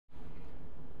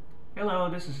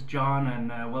Hello, this is John, and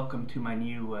welcome to my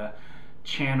new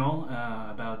channel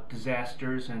about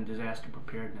disasters and disaster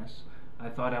preparedness. I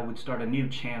thought I would start a new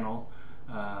channel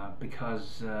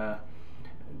because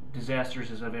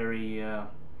disasters is a very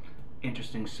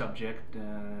interesting subject,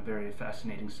 a very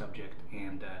fascinating subject,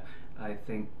 and I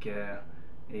think a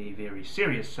very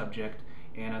serious subject,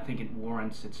 and I think it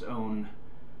warrants its own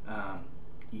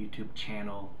YouTube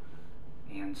channel.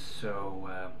 And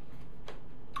so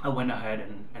I went ahead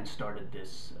and started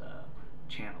this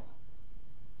channel.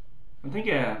 I think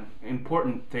an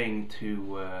important thing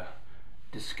to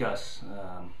discuss,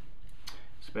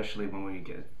 especially when we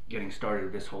getting started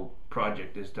with this whole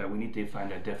project, is that we need to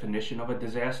find a definition of a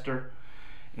disaster.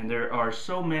 And there are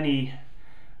so many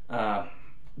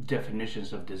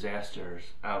definitions of disasters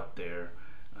out there.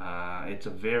 It's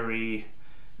a very,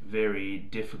 very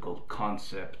difficult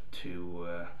concept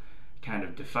to kind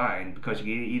of define, because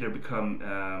you either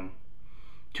become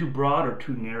too broad or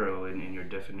too narrow in your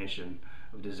definition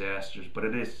of disasters. But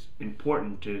it is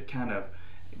important to kind of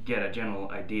get a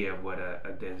general idea of what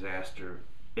a disaster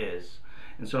is.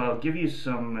 And so I'll give you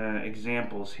some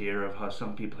examples here of how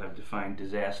some people have defined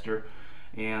disaster.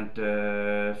 And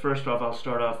first off, I'll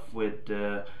start off with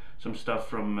some stuff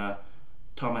from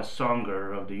Thomas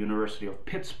Songer of the University of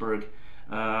Pittsburgh.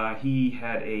 He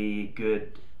had a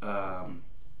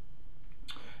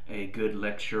good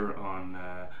lecture on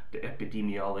the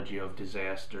epidemiology of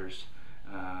disasters.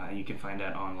 And you can find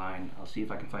that online. I'll see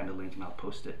if I can find a link and I'll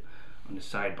post it on the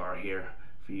sidebar here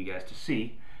for you guys to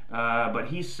see. But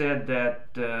he said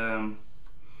that,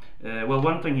 well,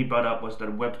 one thing he brought up was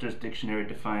that Webster's dictionary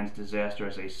defines disaster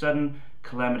as a sudden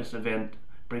calamitous event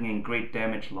bringing great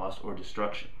damage, loss, or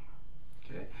destruction.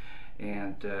 Okay,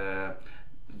 and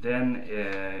then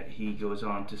he goes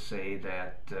on to say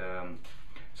that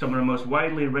some of the most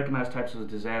widely recognized types of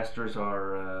disasters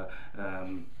are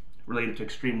related to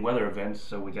extreme weather events.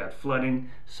 So we got flooding,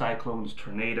 cyclones,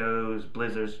 tornadoes,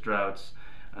 blizzards, droughts,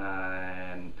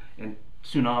 and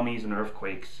tsunamis and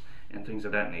earthquakes and things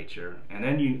of that nature. And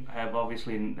then you have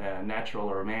obviously natural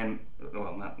or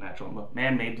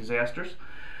man-made disasters.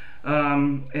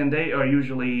 And they are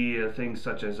usually things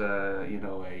such as a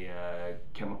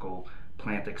chemical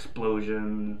plant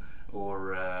explosion,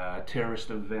 or a terrorist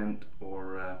event,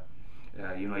 or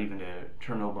even a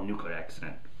Chernobyl nuclear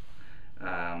accident.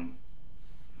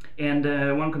 And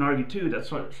one can argue too that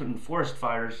certain forest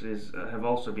fires have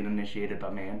also been initiated by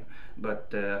man,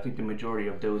 but I think the majority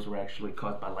of those were actually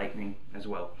caused by lightning as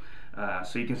well.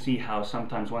 So you can see how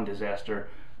sometimes one disaster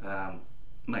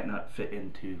might not fit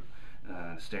into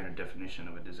the standard definition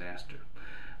of a disaster.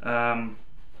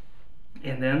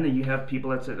 And then you have people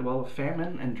that say, well,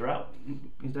 famine and drought,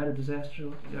 is that a disaster?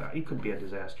 Yeah, it could be a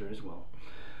disaster as well.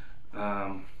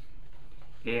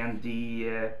 And the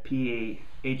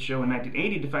WHO in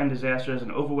 1980 defined disaster as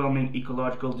an overwhelming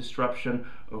ecological disruption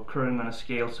occurring on a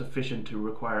scale sufficient to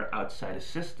require outside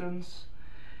assistance.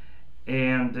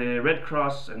 And the Red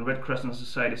Cross and Red Crescent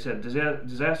Society said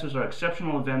disasters are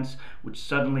exceptional events which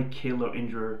suddenly kill or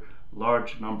injure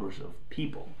large numbers of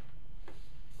people.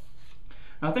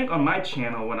 Now, I think on my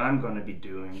channel what I'm going to be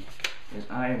doing is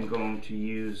I am going to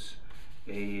use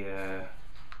a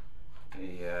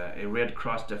Red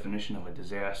Cross definition of a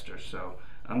disaster. So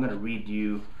I'm going to read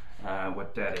you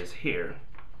what that is here.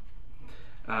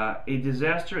 A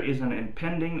disaster is an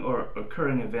impending or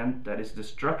occurring event that is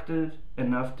destructive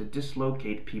enough to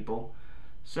dislocate people,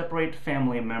 separate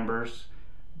family members,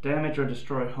 damage or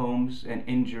destroy homes, and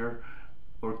injure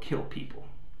or kill people.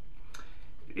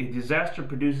 A disaster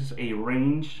produces a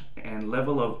range and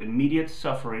level of immediate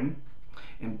suffering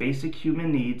and basic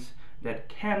human needs that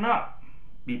cannot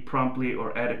be promptly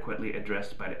or adequately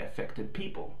addressed by the affected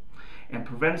people, and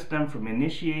prevents them from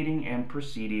initiating and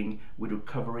proceeding with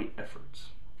recovery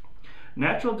efforts.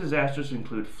 Natural disasters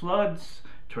include floods,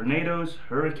 tornadoes,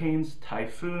 hurricanes,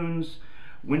 typhoons,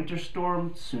 winter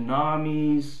storms,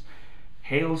 tsunamis,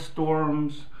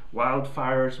 hailstorms,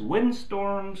 wildfires,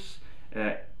 windstorms,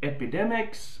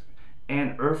 epidemics,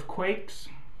 and earthquakes.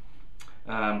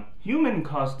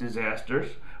 Human-caused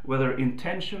disasters, whether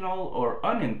intentional or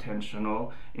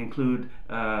unintentional, include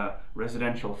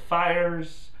residential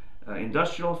fires,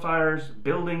 industrial fires,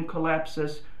 building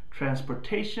collapses,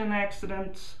 transportation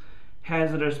accidents,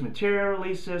 hazardous material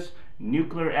releases,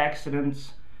 nuclear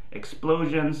accidents,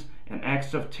 explosions, and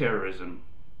acts of terrorism.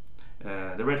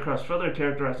 The Red Cross further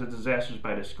characterizes disasters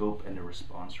by the scope and the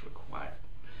response required.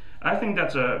 I think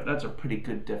that's a pretty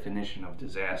good definition of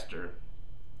disaster,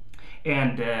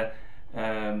 and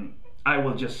I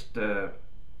will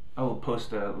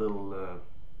post a little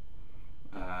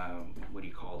what do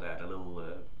you call that? A little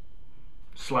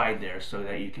slide there so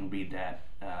that you can read that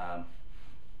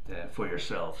for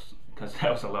yourselves, because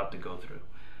that was a lot to go through.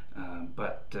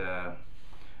 But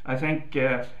I think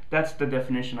that's the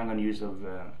definition I'm going to use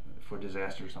for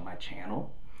disasters on my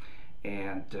channel.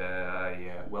 And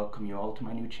I welcome you all to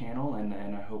my new channel, and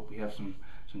I hope we have some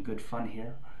good fun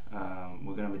here.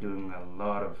 We're going to be doing a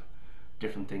lot of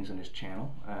different things on this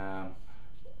channel.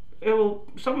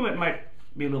 Some of it might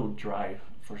be a little dry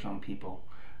for some people,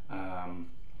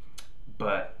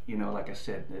 but you know, like I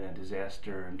said,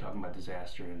 disaster and talking about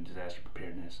disaster and disaster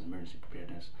preparedness and emergency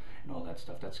preparedness and all that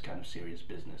stuff, that's kind of serious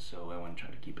business, so I want to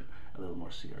try to keep it a little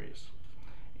more serious.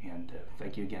 And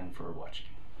thank you again for watching.